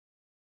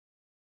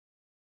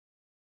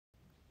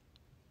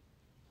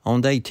On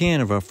day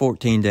 10 of our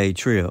 14-day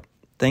trip,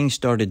 things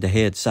started to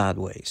head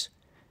sideways.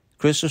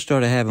 Crystal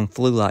started having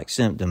flu-like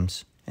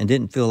symptoms and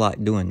didn't feel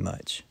like doing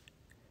much.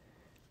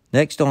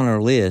 Next on our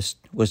list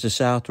was the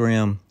south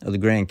rim of the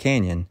Grand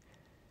Canyon,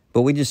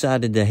 but we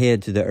decided to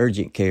head to the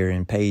urgent care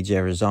in Page,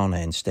 Arizona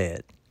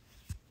instead.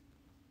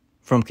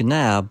 From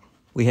Kanab,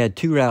 we had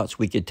two routes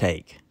we could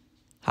take,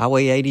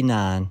 Highway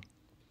 89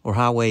 or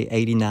Highway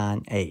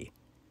 89A.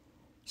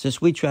 Since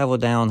we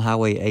traveled down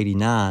Highway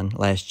 89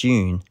 last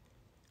June,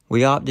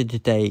 we opted to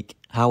take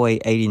Highway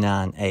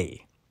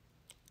 89A.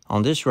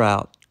 On this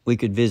route, we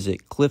could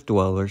visit Cliff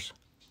Dwellers,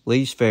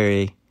 Lee's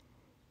Ferry,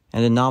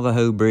 and the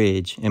Navajo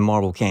Bridge in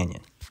Marble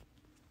Canyon.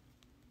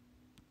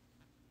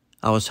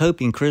 I was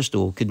hoping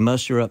Crystal could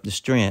muster up the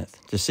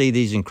strength to see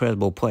these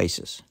incredible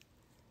places.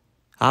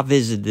 I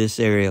visited this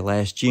area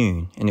last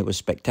June, and it was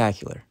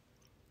spectacular.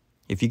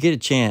 If you get a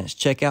chance,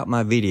 check out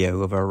my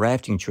video of our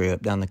rafting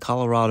trip down the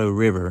Colorado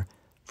River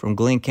from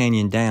Glen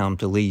Canyon Dam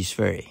to Lee's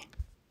Ferry.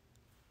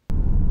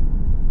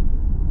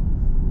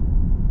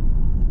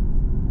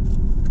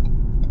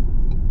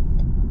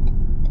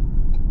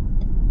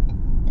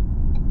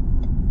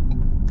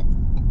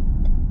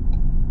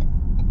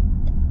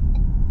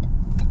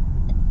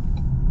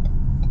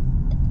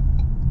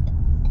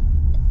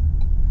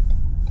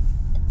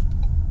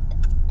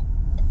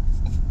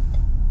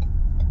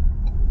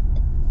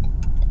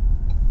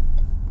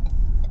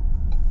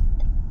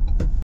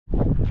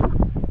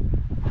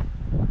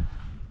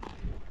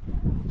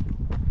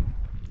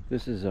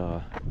 This is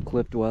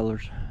Cliff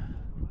Dwellers,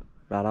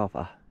 right off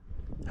of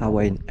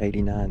Highway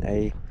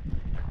 89A.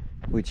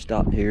 We'd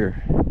stopped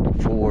here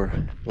before,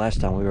 last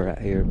time we were out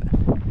here, but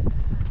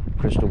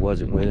Crystal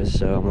wasn't with us,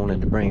 so I wanted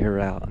to bring her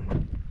out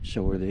and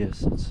show her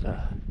this. It's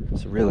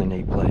a really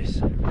neat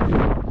place.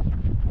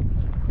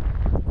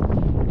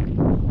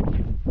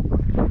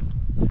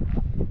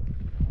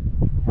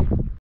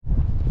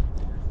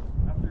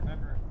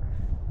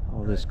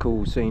 All this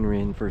cool scenery,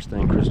 and the first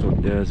thing Crystal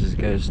does is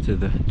goes to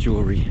the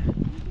jewelry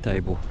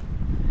table.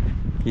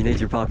 You need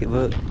your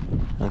pocketbook?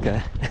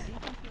 Okay.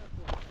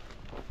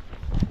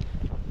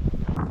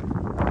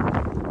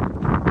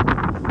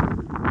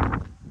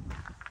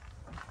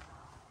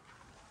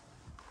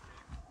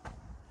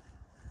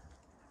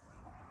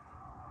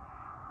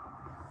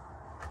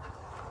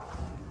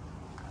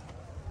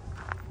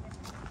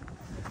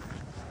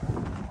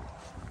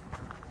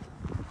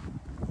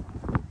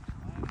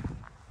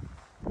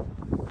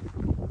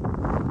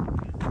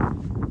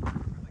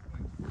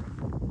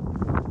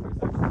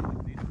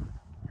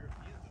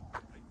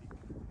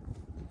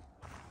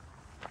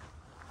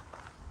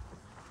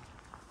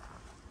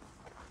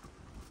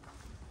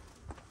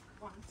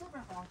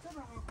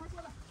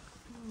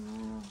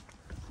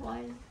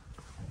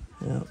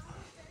 Yep.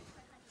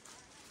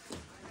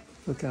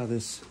 Look how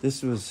this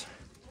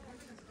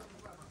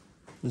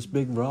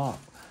big rock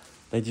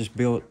they just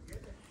built.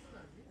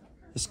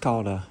 It's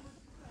called a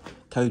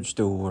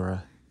toadstool or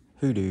a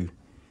hoodoo,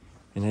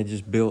 and they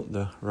just built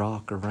the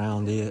rock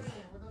around it.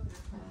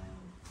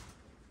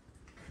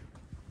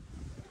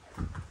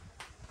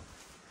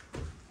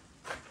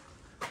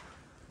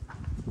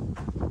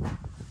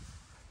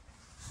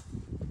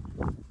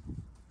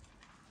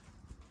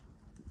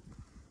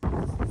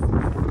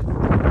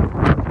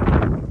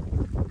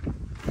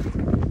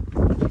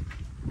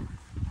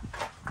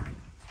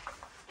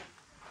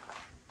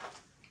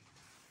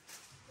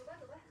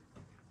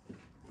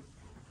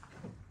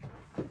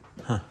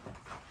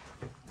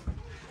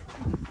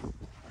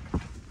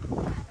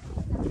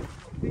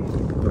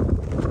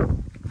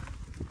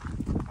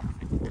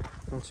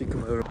 Once you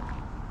come over.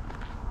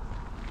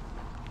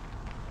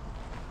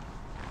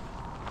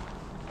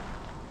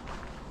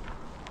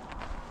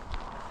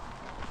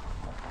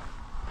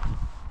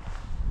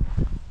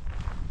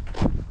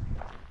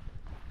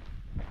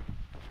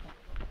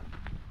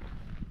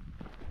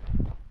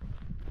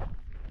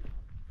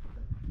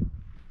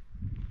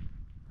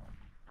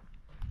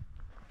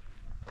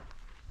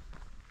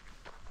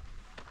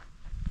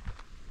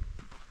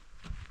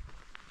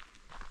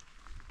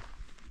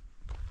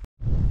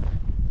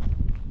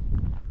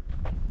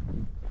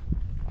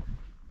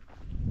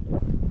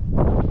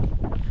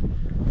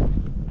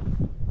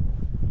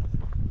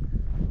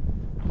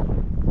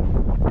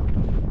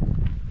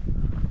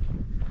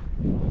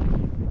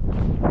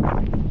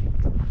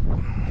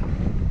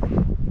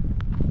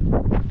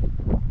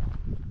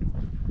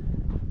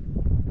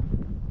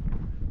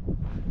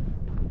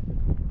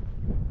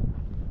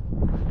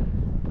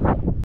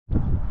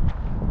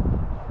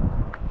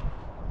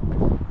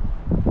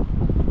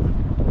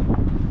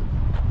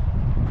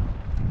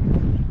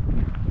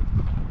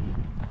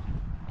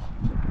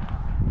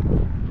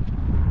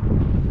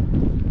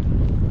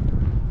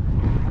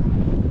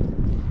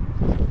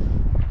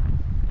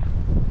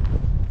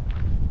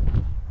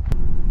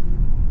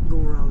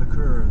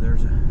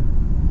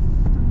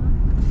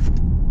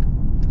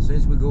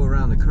 As we go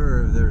around the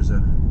curve, there's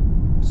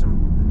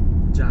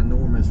some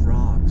ginormous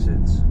rocks.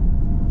 It's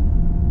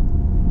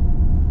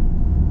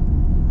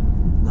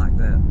like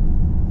that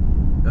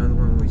other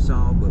one we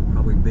saw, but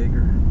probably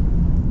bigger.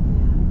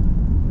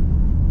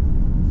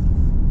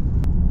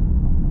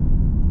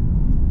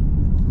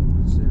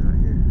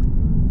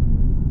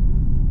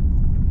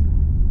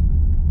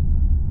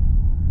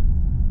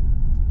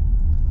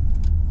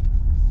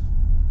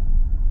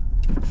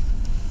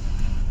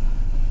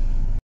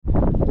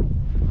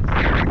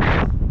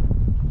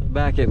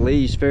 Back at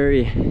Lee's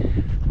Ferry,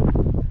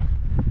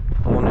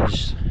 I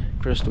wanted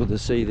Crystal to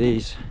see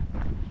these.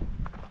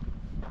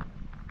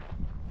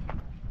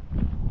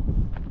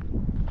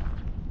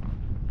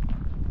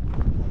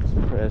 It's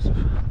impressive.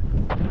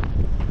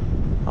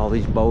 All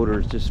these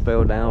boulders just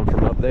fell down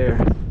from up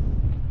there.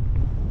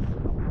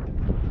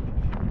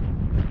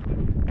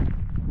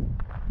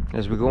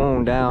 As we go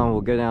on down,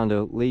 we'll go down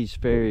to Lee's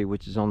Ferry,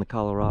 which is on the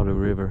Colorado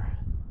River.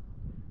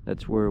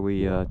 That's where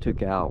we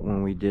took out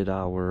when we did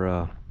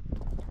our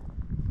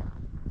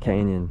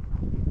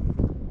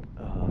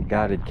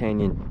guided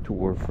canyon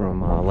tour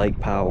from Lake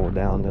Powell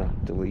down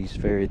to Lee's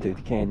Ferry through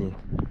the canyon,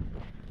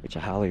 which I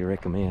highly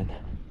recommend.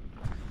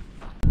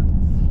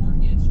 For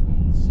its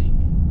own sake.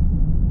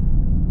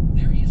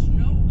 There is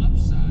no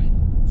upside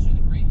to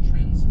the great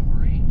trends of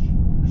our age.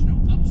 There's no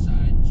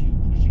upside to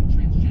pushing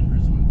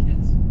transgenderism on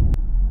kids.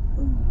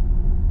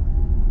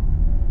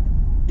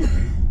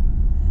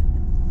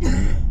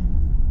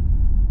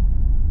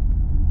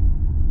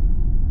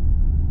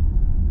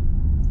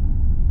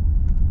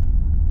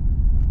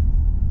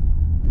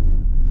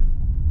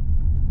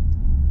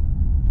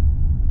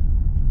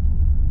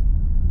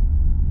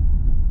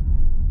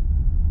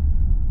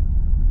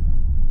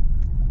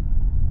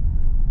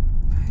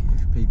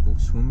 People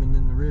swimming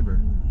in the river.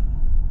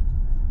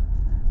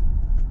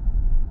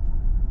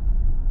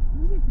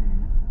 Look at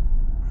that.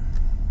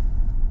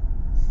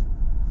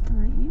 Are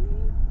they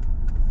Indian?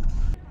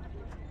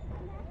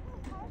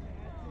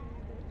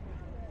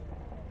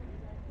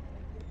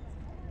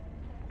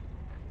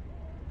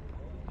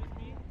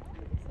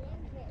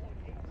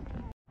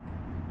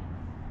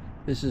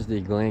 This is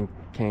the Glen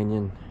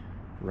Canyon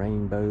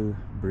Rainbow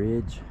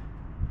Bridge.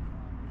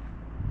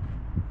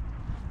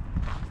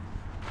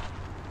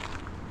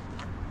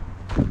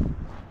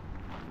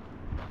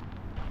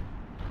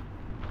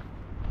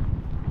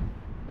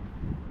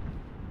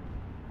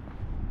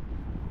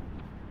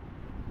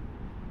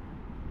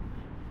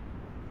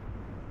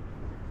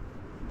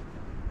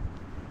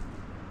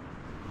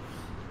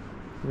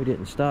 We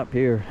didn't stop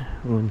here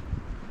when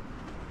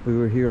we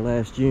were here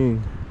last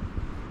June.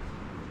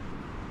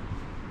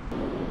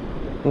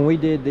 When we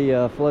did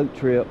the float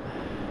trip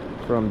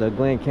from the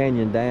Glen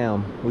Canyon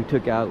Dam, we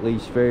took out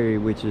Lee's Ferry,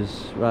 which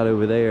is right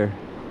over there.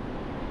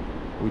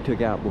 We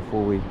took out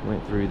before we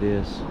went through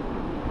this.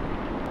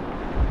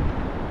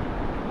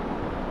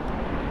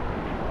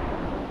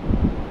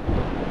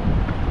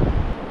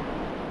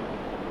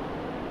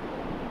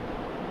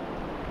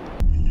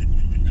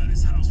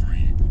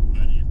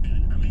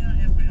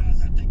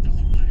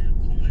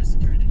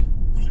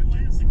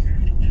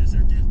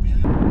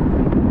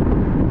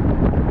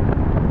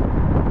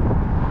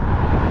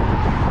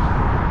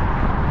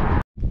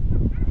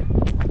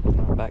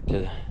 Back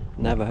to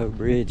Navajo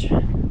Bridge.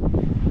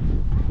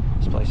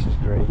 This place is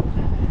great.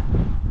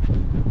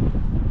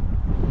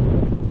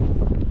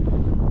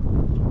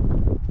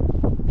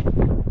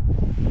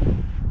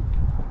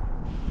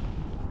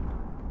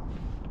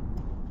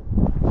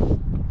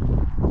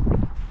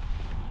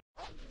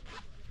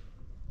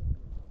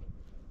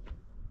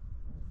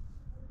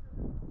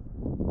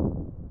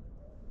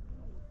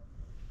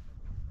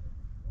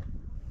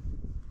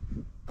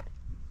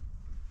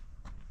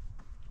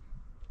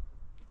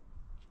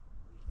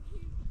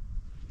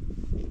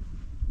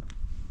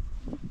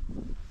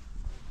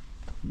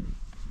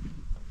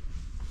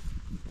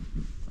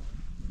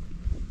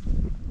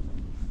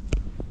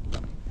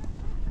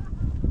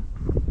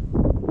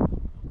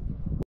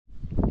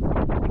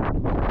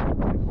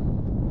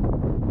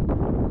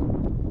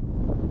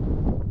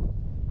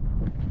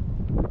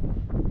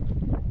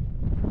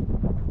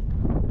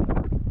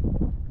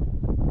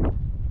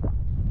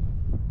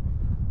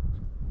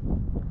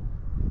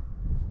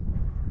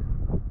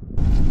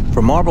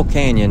 From Marble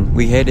Canyon,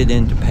 we headed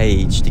into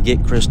Page to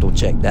get Crystal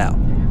checked out.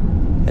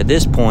 At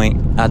this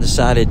point, I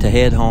decided to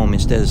head home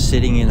instead of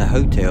sitting in a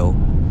hotel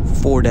for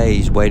 4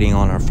 days waiting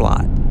on our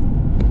flight.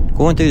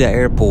 Going through the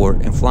airport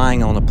and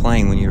flying on a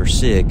plane when you're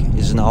sick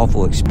is an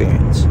awful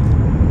experience.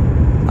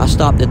 I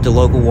stopped at the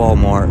local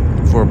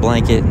Walmart for a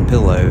blanket and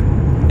pillow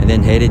and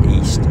then headed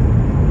east.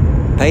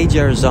 Page,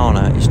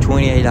 Arizona is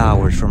 28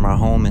 hours from our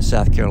home in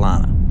South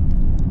Carolina,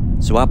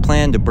 so I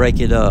planned to break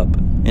it up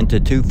into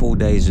 2 full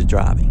days of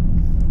driving.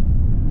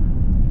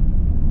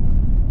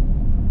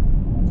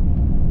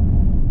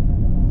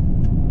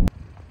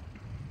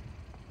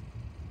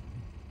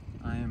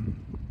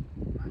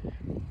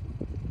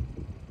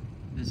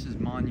 This is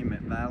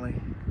Monument Valley.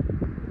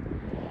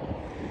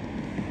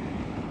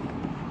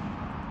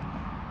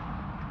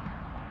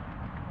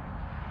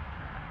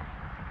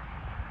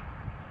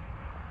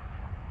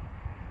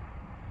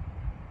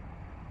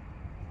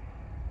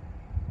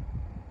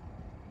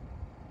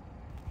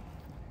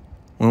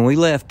 When we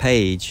left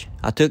Page,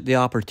 I took the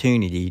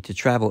opportunity to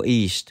travel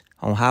east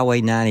on Highway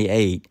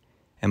 98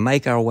 and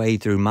make our way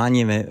through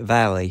Monument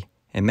Valley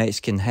and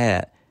Mexican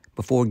Hat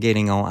before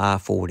getting on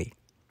I-40.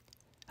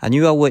 I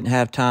knew I wouldn't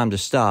have time to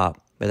stop,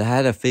 but I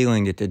had a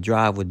feeling that the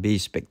drive would be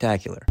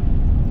spectacular.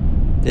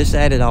 This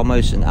added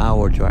almost an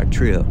hour to our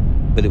trip,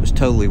 but it was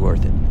totally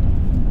worth it.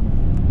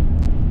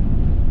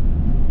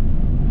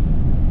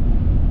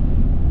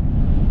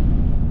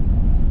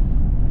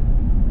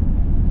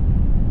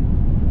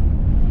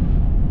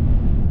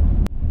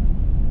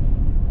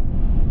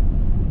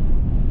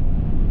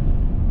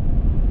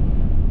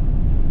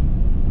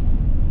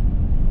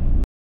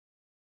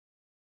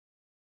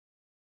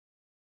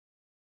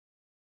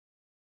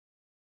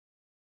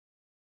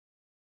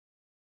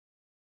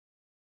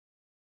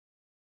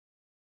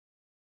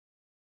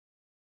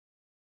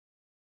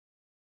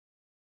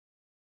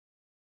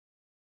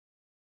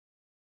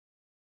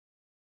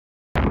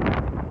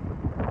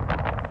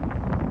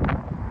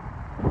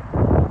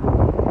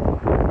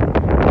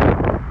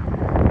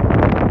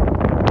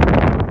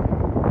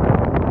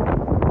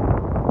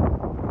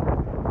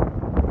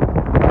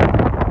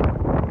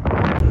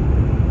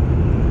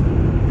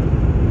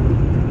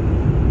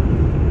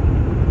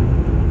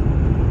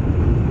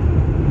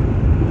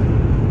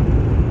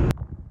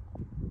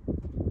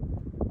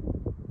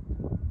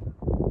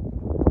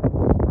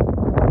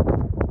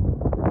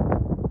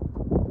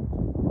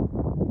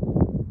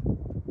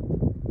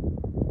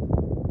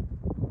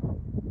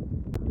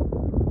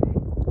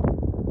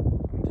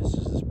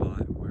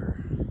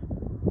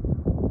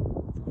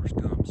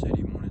 Forrest Gump said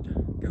he wanted to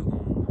go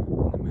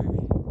home in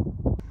the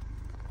movie.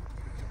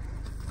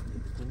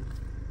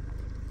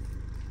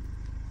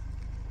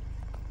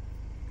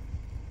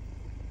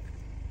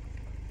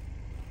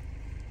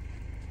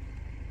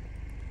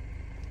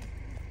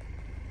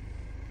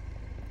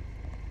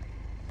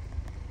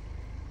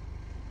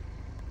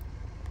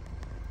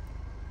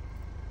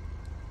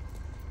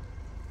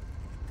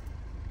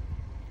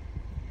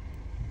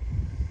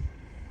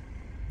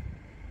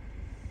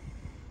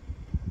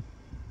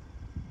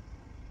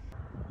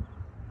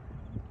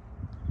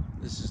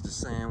 This is the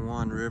San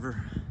Juan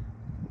River.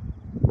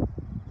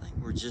 I think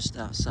we're just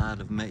outside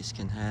of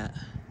Mexican Hat.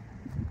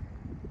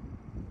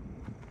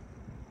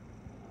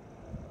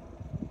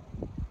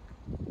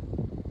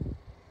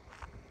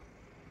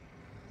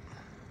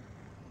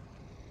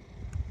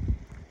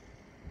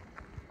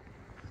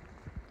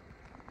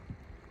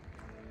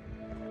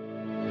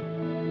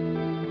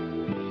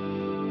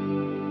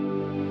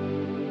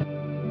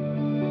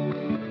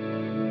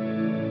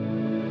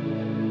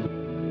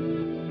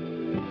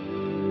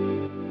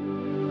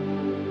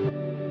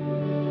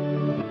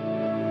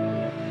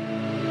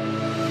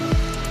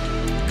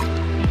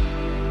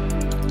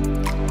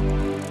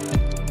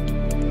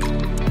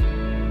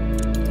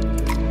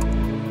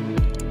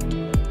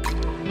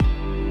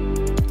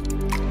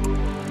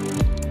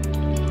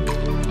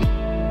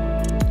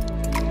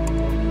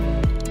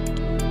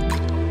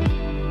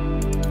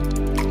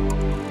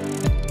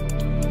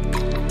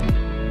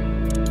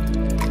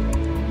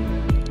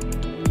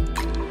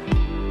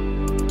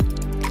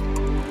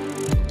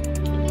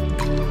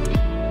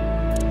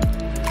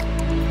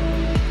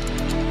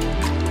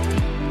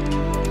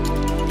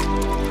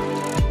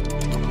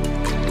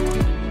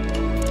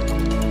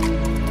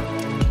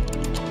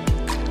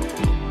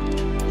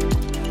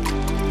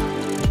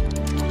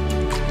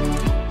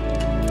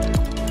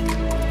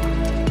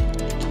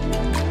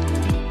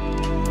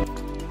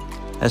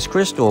 As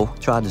Crystal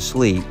tried to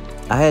sleep,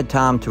 I had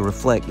time to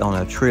reflect on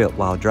our trip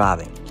while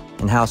driving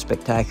and how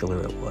spectacular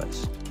it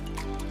was.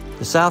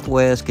 The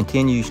Southwest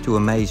continues to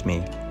amaze me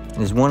and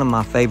is one of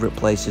my favorite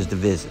places to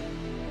visit.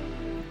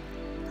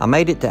 I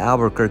made it to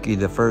Albuquerque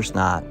the first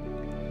night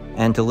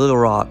and to Little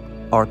Rock,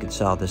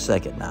 Arkansas the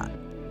second night.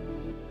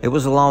 It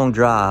was a long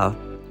drive,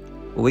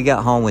 but we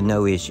got home with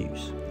no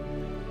issues.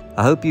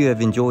 I hope you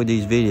have enjoyed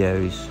these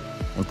videos,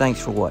 and thanks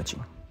for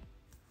watching.